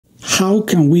how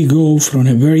can we go from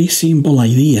a very simple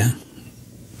idea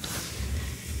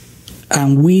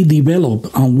and we develop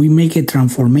and we make a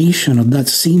transformation of that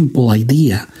simple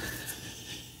idea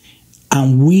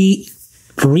and we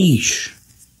reach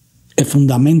a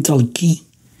fundamental key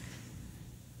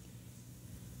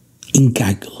in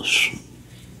calculus.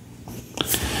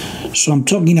 So I'm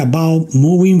talking about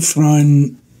moving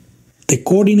from the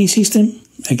coordinate system,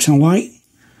 X and Y,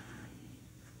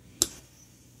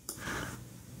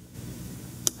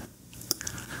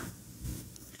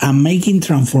 and making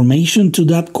transformation to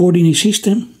that coordinate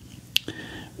system.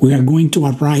 We are going to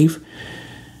arrive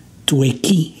to a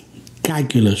key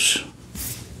calculus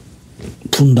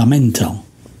fundamental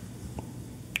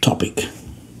topic.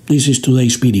 This is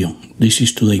today's video. This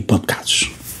is today's podcast.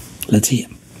 Let's see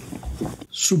it.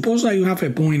 Suppose that you have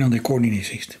a point on the coordinate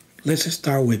system. Let's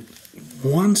start with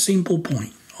one simple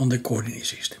point on the coordinate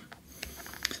system.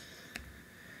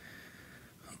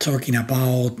 I'm talking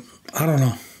about,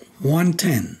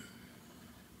 110.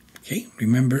 Okay,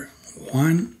 remember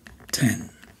 110.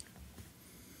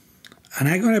 And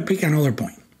I'm going to pick another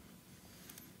point.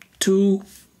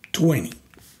 220.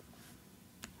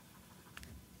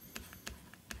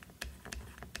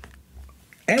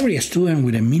 Every student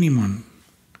with a minimum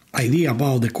idea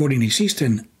about the coordinate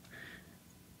system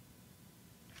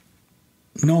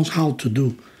knows how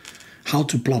to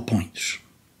plot points.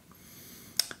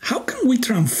 How can we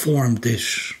transform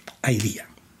this idea?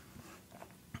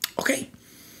 Okay,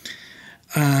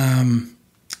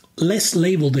 let's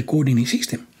label the coordinate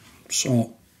system.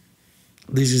 So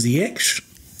this is the X,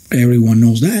 everyone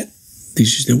knows that.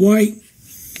 This is the Y.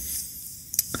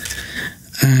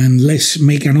 And let's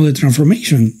make another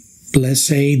transformation. Let's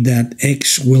say that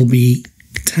X will be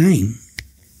time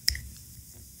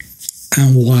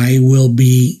and Y will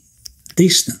be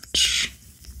distance.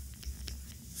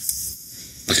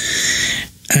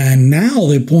 And now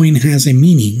the point has a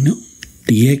meaning, no?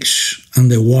 The X and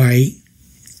the Y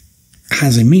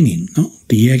has a meaning, no?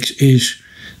 The X is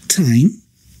time,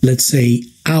 let's say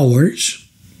hours,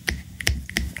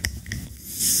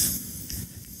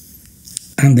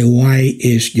 and the Y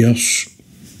is just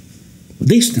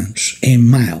distance in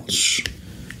miles.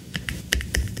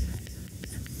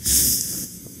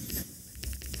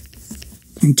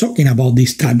 I'm talking about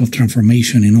this type of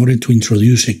transformation in order to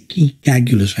introduce a key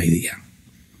calculus idea.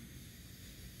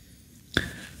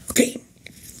 Okay,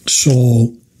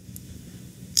 so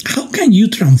how can you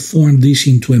transform this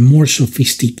into a more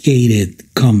sophisticated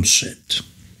concept?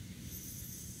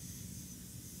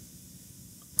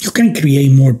 You can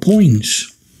create more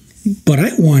points, but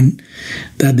I want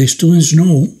that the students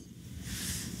know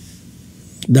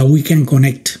that we can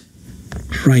connect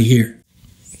right here,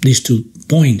 these 2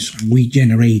 points. We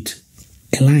generate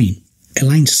a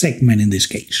line segment in this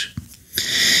case.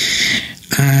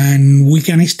 And we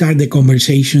can start the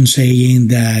conversation saying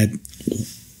that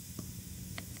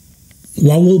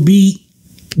what will be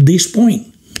this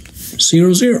point?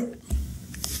 0, 0.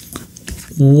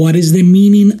 What is the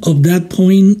meaning of that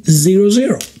point 0,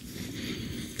 0?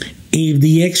 If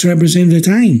the X represents the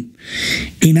time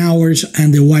in hours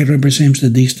and the Y represents the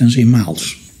distance in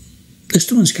miles, the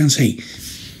students can say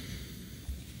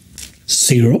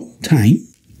 0 time,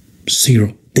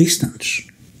 0 distance.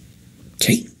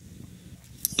 Okay?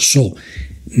 So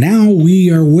now we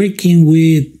are working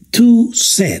with 2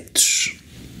 sets.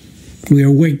 We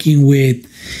are working with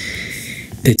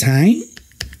the time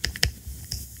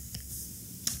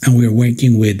and we are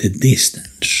working with the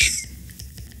distance.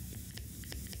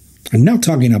 I'm not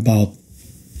talking about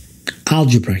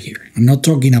algebra here. I'm not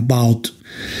talking about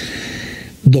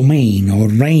domain or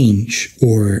range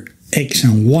or X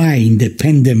and Y,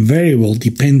 independent variable,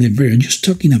 dependent variable. I'm just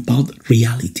talking about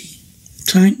reality,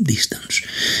 time, distance.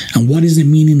 And what is the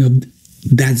meaning of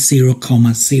that 0,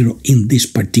 0 in this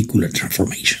particular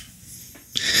transformation?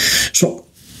 So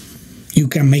you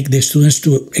can make the students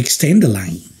to extend the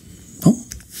line. No?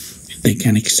 They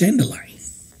can extend the line.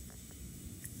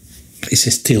 It's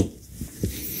still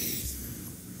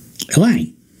a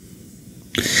line.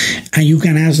 And you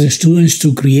can ask the students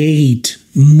to create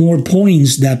more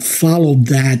points that follow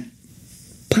that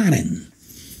pattern.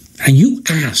 And you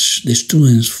ask the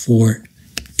students for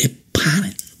a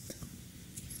pattern.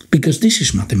 Because this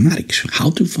is mathematics,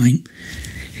 how to find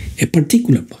a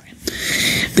particular pattern.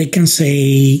 They can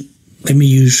say, let me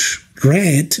use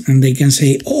red, and they can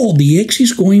say, oh, the X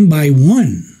is going by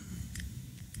 1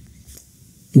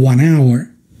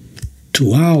 hour,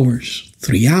 2 hours,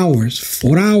 3 hours,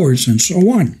 4 hours, and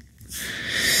so on.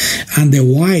 And the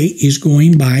Y is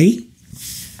going by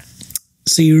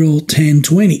 0, 10,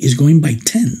 20. Is going by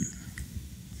 10.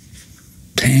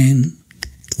 10,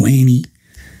 20.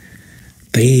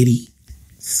 30,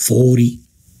 40,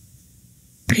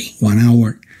 1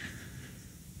 hour.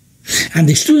 And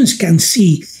the students can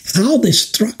see how the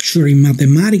structure in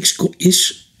mathematics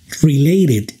is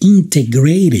related,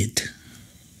 integrated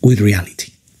with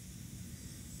reality.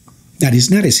 That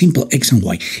is not a simple X and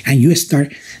Y. And you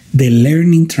start the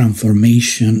learning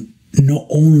transformation, not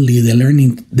only the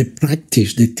learning, the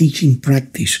practice, the teaching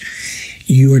practice,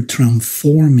 you are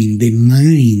transforming the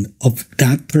mind of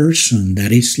that person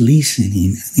that is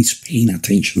listening and is paying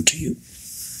attention to you.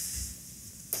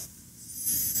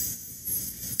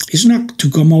 It's not to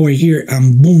come over here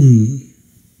and boom,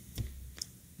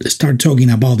 start talking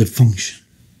about the function.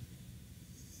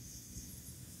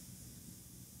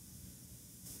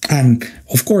 And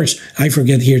of course, I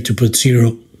forget here to put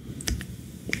 0.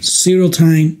 0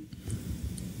 time,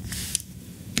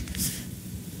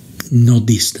 no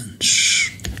distance.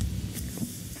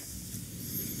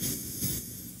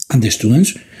 And the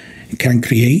students can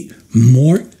create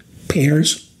more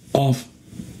pairs of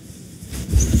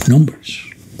numbers.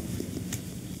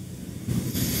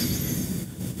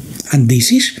 And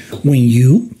this is when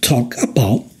you talk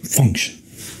about function.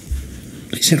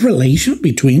 It's a relation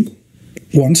between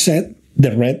one set,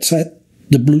 the red set,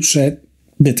 the blue set,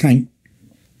 the time,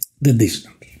 the distance.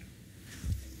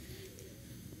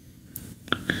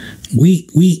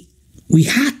 We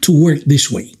had to work this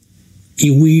way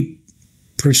if we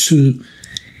pursue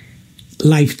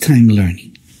lifetime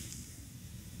learning.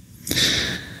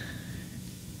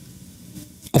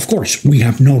 Of course, we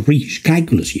have not reached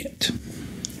calculus yet,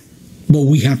 but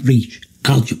we have reached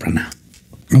algebra now.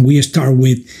 And we start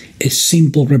with a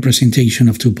simple representation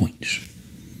of 2 points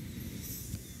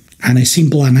and a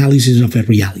simple analysis of a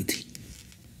reality.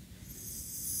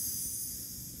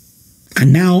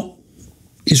 And now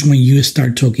is when you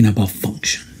start talking about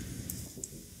function,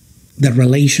 the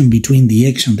relation between the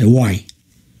X and the Y,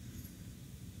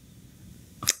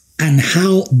 and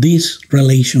how this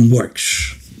relation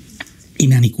works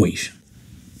in an equation.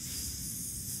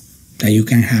 That you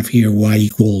can have here Y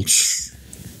equals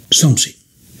something.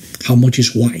 How much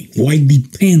is Y? Y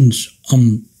depends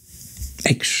on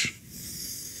X.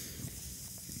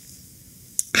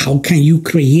 How can you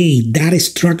create that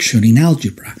structure in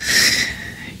algebra?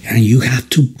 And you have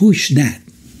to push that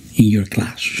in your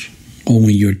class, or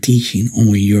when you're teaching, or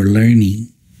when you're learning,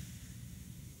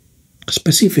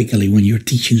 specifically when you're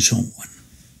teaching someone.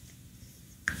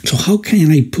 So how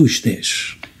can I push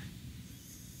this?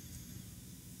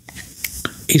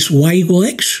 Is Y equal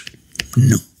X?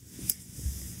 No.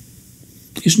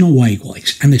 It's not Y equal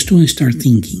X. And the students start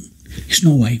thinking, it's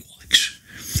not Y equal X.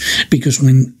 Because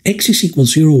when X is equal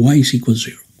 0, Y is equal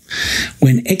 0.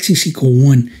 When X is equal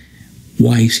 1,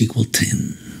 Y is equal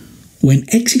 10. When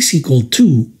X is equal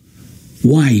 2,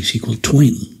 Y is equal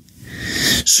 20.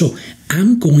 So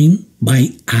I'm going by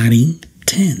adding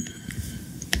 10.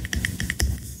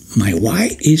 My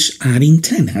Y is adding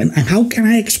 10. And how can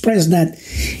I express that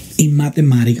in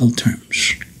mathematical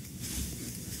terms?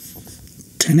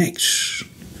 10x.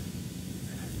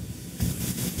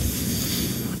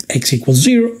 X equals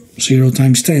 0. 0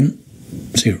 times 10,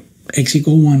 0. X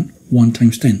equals 1. 1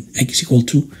 times 10. X equals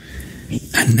 2.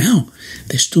 And now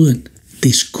the student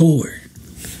discover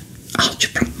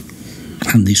algebra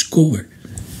and discover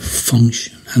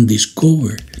function and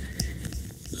discover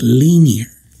linear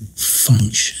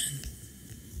function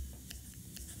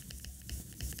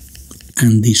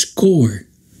and discover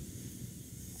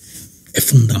a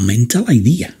fundamental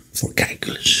idea for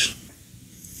calculus,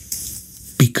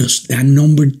 because that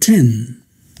number 10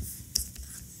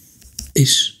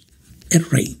 is a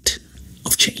rate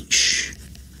of change.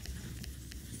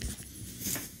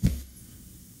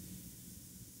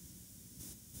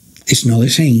 It's not the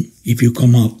same if you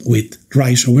come up with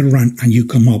rise over run and you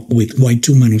come up with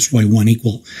y2 minus y1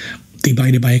 equal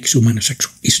divided by x2 minus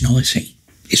x1. It's not the same.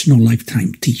 It's not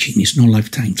lifetime teaching. It's not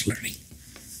lifetime learning.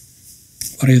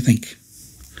 What do you think?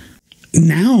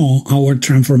 Now our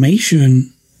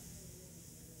transformation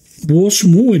was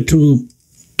moved to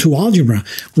algebra,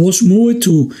 was moved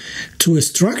to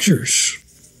structures.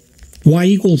 Y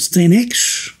equals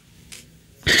 10x.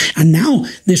 And now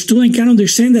the student can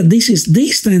understand that this is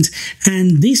distance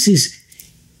and this is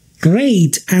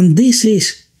rate and this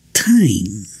is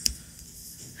time.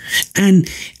 And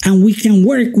we can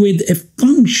work with a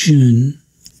function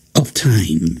of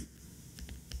time.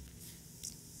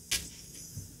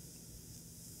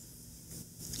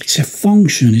 It's a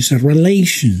function, it's a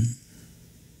relation.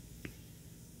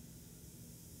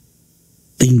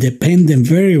 The independent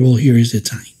variable here is the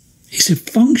time. It's a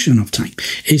function of time.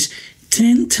 It's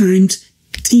 10 times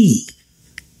t.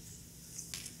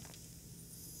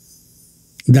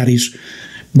 That is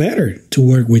better to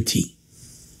work with t.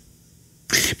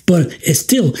 But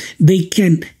still, they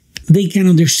can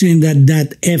understand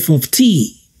that f of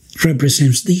t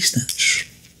represents distance.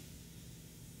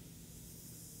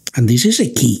 And this is a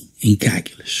key in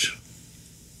calculus.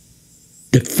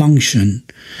 The function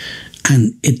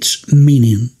and its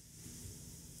meaning.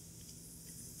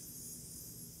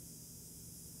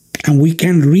 And we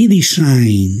can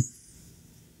redesign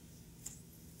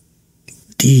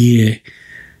the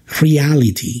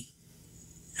reality.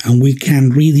 And we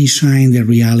can redesign the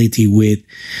reality with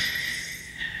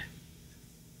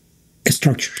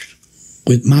structures,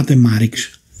 with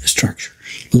mathematics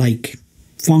structures, like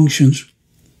functions,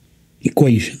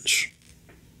 equations.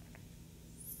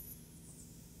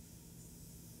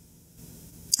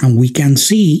 And we can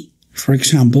see, for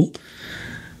example,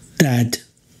 that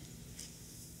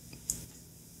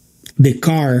the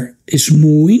car is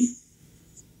moving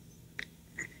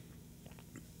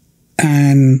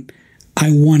and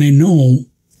I want to know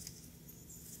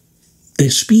the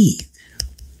speed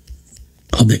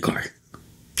of the car.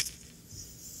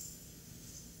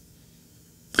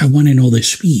 I want to know the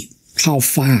speed, how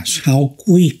fast, how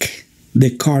quick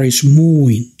the car is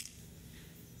moving.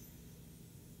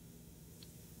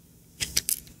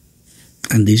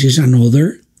 And this is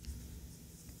another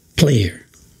player.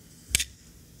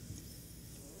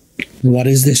 What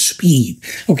is the speed?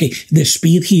 Okay, the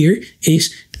speed here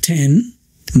is 10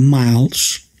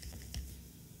 miles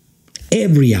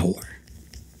every hour,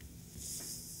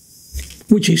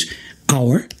 which is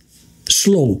our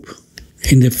slope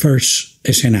in the first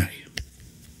scenario.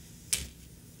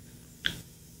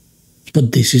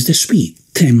 But this is the speed,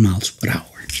 10 miles per hour.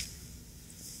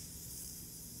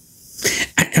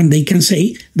 And they can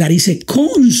say that is a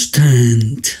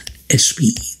constant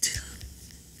speed.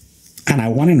 And I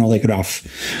want to know the graph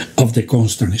of the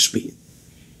constant speed.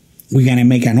 We're going to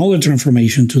make another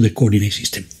transformation to the coordinate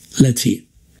system. Let's see it.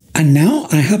 And now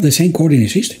I have the same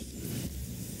coordinate system.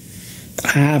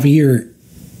 I have here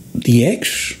the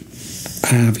x,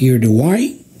 I have here the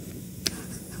y,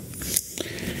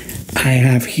 I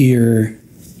have here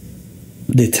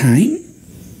the time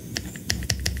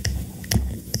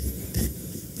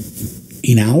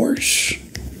in hours.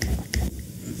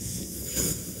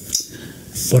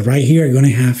 But right here, I'm going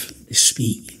to have the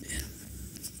speed,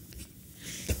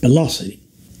 the velocity,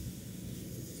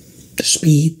 the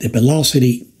speed, the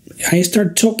velocity. I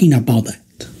start talking about that.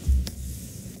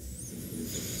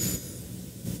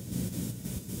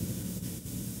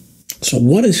 So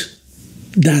what is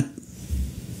that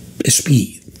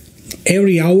speed?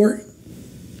 Every hour,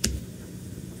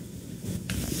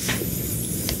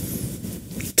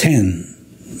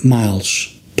 10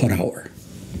 miles per hour.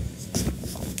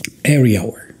 Every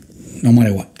hour, no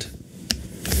matter what.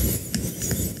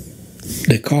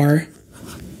 The car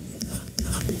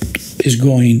is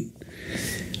going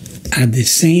at the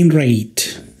same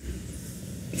rate,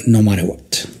 no matter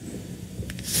what.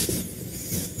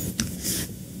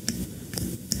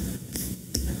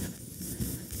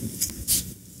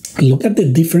 Look at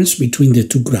the difference between the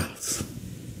two graphs.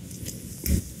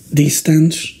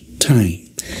 Distance, time.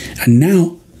 And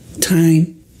now,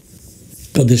 time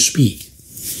for the speed.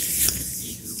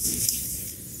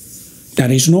 That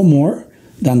is no more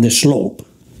than the slope.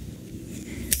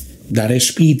 That is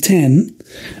speed 10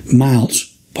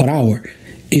 miles per hour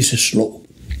is a slope.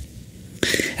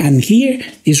 And here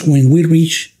is when we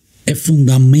reach a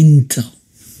fundamental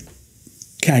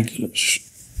calculus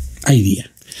idea.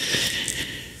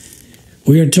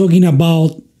 We are talking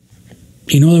about,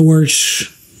 in other words,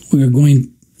 we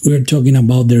are talking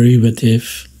about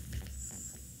derivative.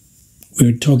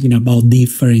 We're talking about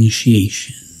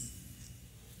differentiation.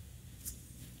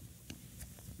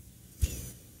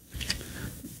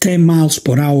 "10 miles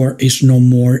per hour is no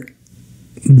more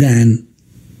than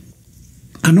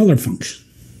another function.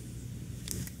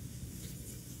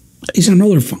 It's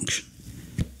another function.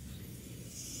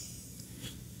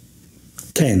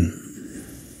 10,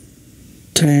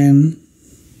 10,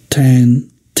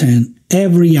 10, 10,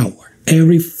 every hour,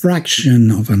 every fraction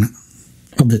of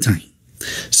the time,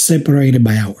 separated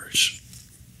by hours.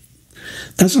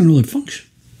 That's another function.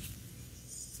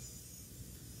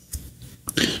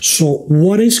 So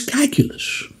what is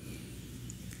calculus?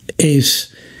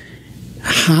 Is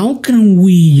how can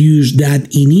we use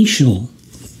that initial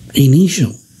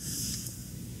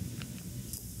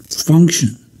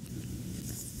function,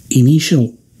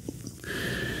 initial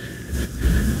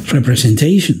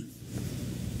representation,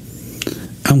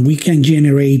 and we can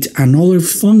generate another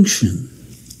function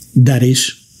that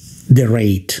is the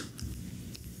rate,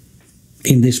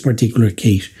 in this particular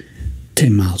case,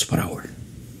 10 miles per hour.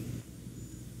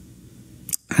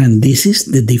 And this is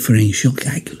the differential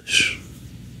calculus.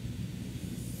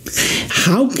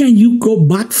 How can you go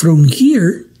back from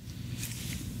here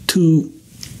to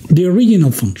the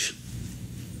original function?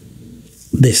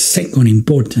 The second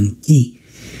important key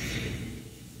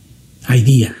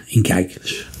idea in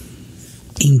calculus: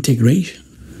 integration.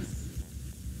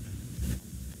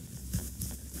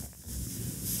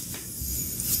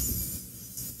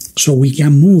 So we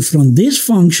can move from this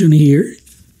function here,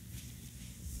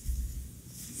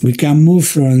 we can move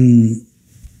from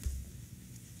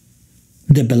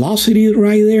the velocity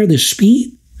right there, the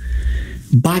speed,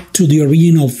 back to the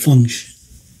original function.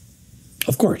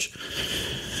 Of course,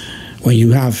 when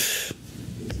you have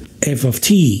f of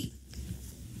t,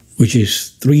 which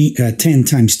is 10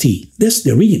 times t, that's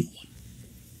the original one.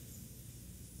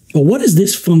 But what is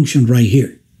this function right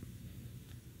here?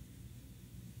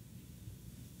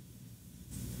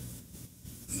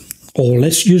 Or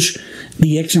let's use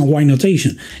the x and y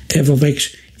notation. F of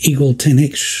x equal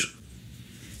 10x.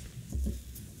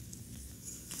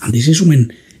 And this is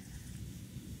when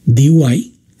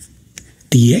dy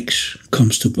dx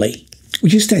comes to play,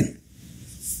 which is 10.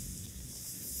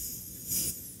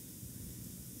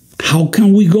 How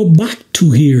can we go back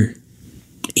to here?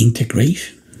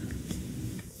 Integration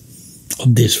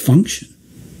of this function.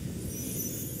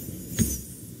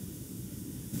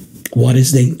 What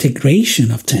is the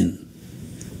integration of 10?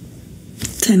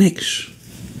 10x.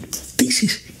 This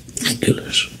is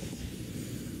calculus.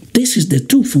 This is the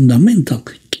two fundamental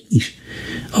keys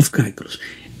of calculus: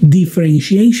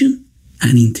 differentiation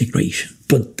and integration.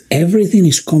 But everything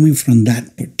is coming from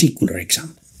that particular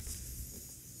example.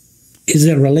 Is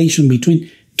the relation between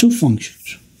two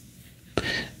functions.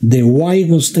 The y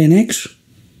equals 10x.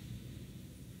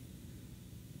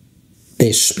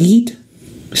 The speed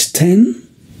is 10.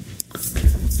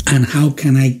 And how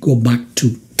can I go back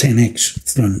to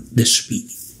 10x from the speed?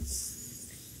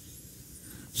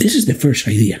 This is the first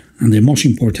idea and the most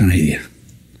important idea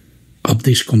of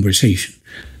this conversation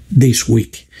this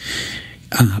week.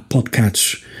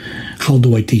 Podcasts, How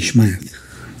Do I Teach Math?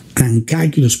 And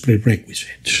Calculus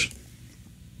Prerequisites.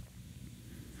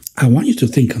 I want you to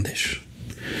think on this.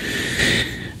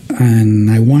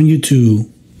 And I want you to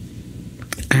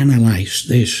analyze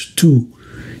these two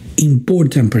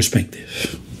important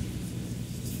perspectives.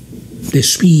 The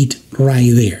speed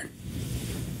right there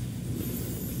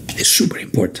is super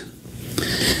important.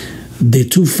 The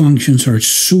two functions are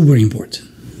super important.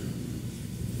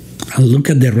 And look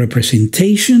at the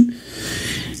representation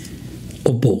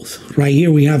of both. Right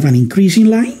here we have an increasing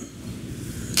line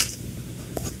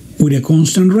with a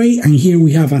constant rate, and here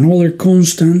we have another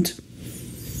constant,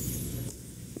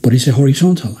 but it's a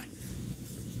horizontal line.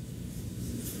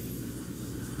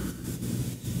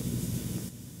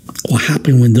 What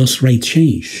happens when those rates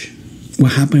change?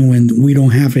 What happens when we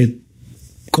don't have a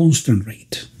constant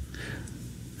rate?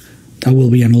 That will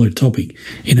be another topic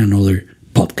in another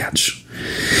podcast.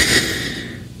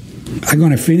 I'm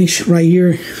going to finish right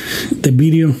here the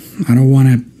video. I don't want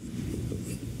to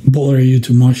bother you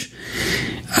too much.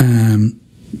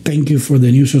 Thank you for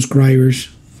the new subscribers.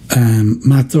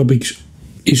 Math Topics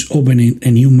is opening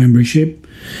a new membership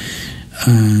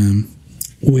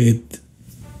with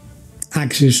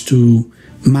access to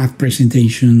math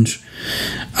presentations,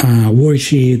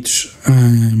 worksheets,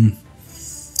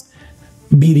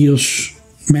 videos,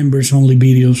 members-only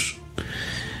videos.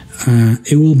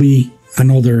 It will be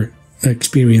another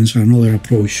experience, another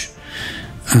approach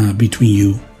between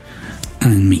you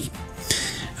and me.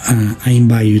 I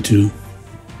invite you to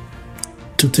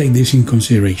take this in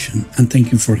consideration, and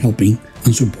thank you for helping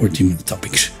and supporting Math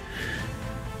Topics.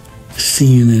 See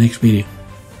you in the next video.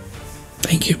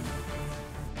 Thank you.